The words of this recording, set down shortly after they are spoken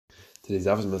Today's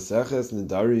daf is Maseches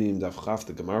Nedarim Daf Chaf.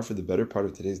 The Gemara for the better part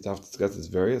of today's daf discusses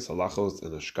various halachos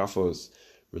and ashkafos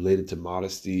related to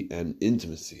modesty and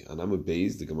intimacy. On Amud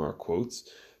Beis, the Gemara quotes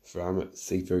from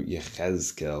Sefer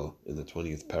Yechezkel in the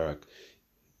 20th parak.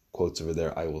 Quotes over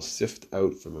there, "I will sift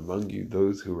out from among you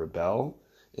those who rebel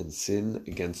and sin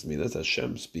against me." That's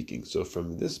Hashem speaking. So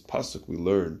from this pasuk we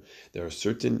learn there are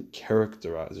certain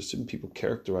people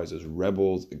characterized as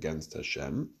rebels against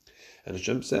Hashem. And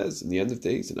Hashem says, in the end of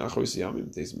days, in Acharos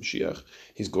Yamim, days of Mashiach,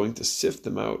 He's going to sift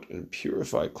them out and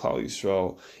purify Klal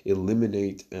Yisrael,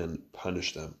 eliminate and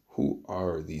punish them. Who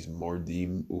are these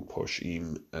Mordim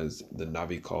Uposhim, as the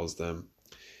Navi calls them,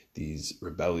 these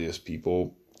rebellious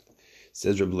people?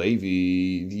 Says Reb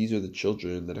Levi, these are the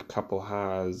children that a couple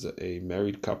has, a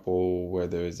married couple, where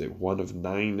there is one of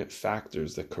 9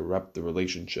 factors that corrupt the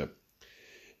relationship.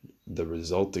 The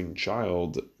resulting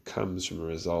child comes from a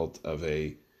result of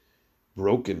a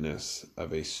brokenness,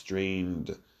 of a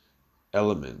strained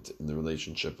element in the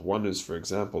relationship. One is, for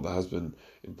example, the husband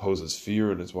imposes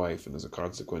fear on his wife, and as a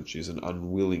consequence she's an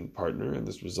unwilling partner, and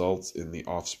this results in the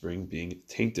offspring being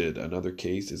tainted. Another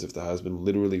case is if the husband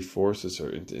literally forces her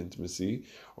into intimacy,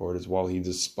 or it is while he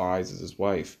despises his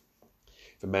wife.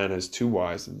 If a man has 2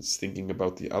 wives and is thinking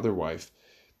about the other wife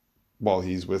while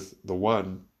he's with the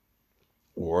one,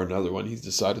 or another one, he's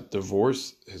decided to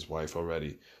divorce his wife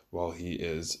already while he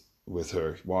is with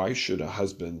her. Why should a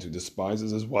husband who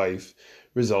despises his wife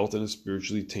result in a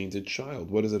spiritually tainted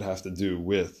child? What does it have to do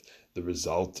with the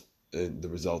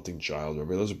resulting child?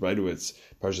 Rabbi Elazar Breitowitz,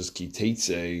 Parshas Ki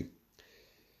Teitzei,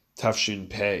 Tafshin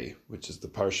Pei, which is the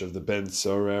parsha of the Ben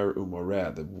Sorer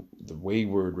Umoreh, the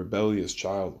wayward, rebellious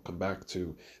child. We'll come back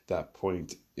to that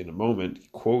point in a moment. He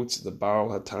quotes the Baal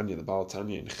HaTanya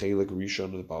in Chelik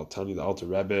Rishon, the Baal HaTanya, the Alter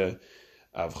Rebbe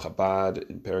of Chabad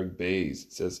in Perek Beis.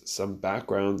 It says some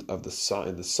background of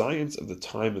in the science of the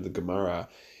time of the Gemara.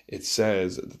 It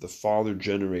says that the father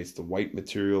generates the white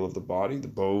material of the body, the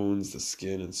bones, the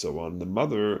skin, and so on. The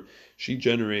mother, she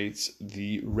generates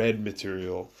the red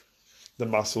material, the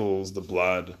muscles, the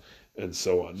blood, and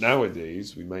so on.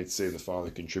 Nowadays, we might say the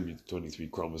father contributes 23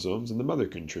 chromosomes and the mother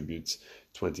contributes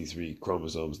 23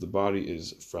 chromosomes. The body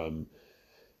is from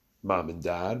mom and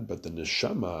dad, but the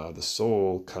neshama, the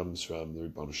soul, comes from the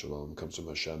Ribbon Shalom, comes from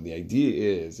Hashem. The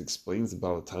idea is, explains the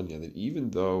Baal HaTanya, that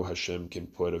even though Hashem can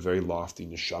put a very lofty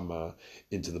neshama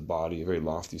into the body, a very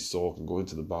lofty soul can go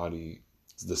into the body,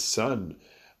 it's the son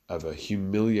of a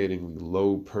humiliatingly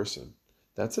low person.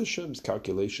 That's Hashem's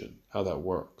calculation, how that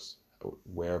works,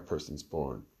 where a person's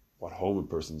born, what home a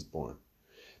person's born.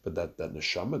 But that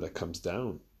neshama that comes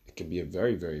down, it can be a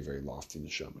very, very, very lofty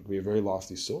neshama. It can be a very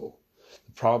lofty soul.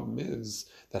 The problem is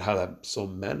that how that soul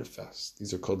manifests.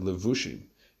 These are called levushim.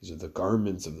 These are the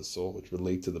garments of the soul which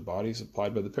relate to the body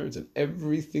supplied by the parents. And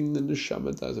everything the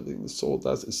neshama does, everything the soul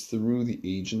does, is through the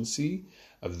agency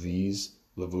of these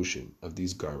levushim, of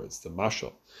these garments. The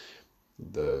mashal,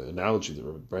 the analogy that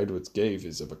Rabbi Breitowitz gave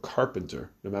is of a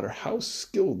carpenter. No matter how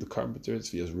skilled the carpenter is,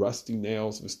 if he has rusty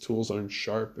nails, if his tools aren't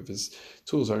sharp, if his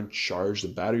tools aren't charged, the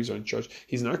batteries aren't charged,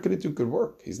 he's not going to do good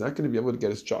work. He's not going to be able to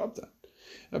get his job done.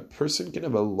 A person can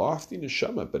have a lofty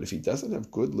neshama, but if he doesn't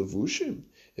have good levushim,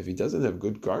 if he doesn't have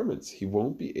good garments, he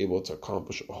won't be able to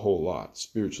accomplish a whole lot,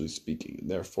 spiritually speaking.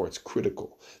 And therefore, it's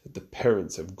critical that the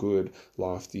parents have good,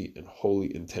 lofty, and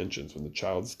holy intentions when the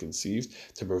child is conceived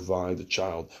to provide the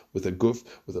child with a guf,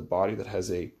 with a body that has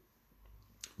an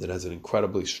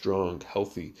incredibly strong,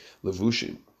 healthy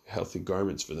levushim, healthy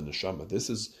garments for the neshama. This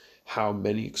is how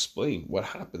many explain what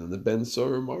happened in the Ben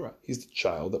Sorer Umoreh. He's the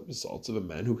child that results of a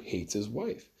man who hates his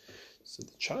wife. So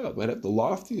the child might have the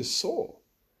loftiest soul,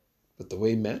 but the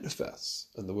way he manifests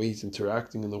and the way he's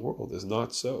interacting in the world is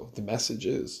not so. The message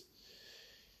is,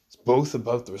 it's both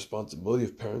about the responsibility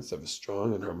of parents to have a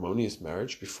strong and harmonious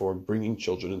marriage before bringing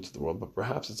children into the world, but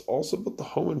perhaps it's also about the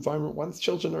home environment once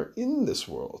children are in this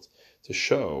world to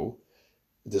show,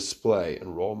 display,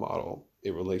 and role model a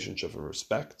relationship of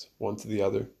respect, one to the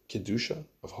other, kedusha,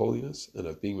 of holiness, and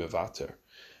of being mevater,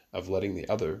 of letting the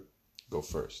other go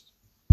first.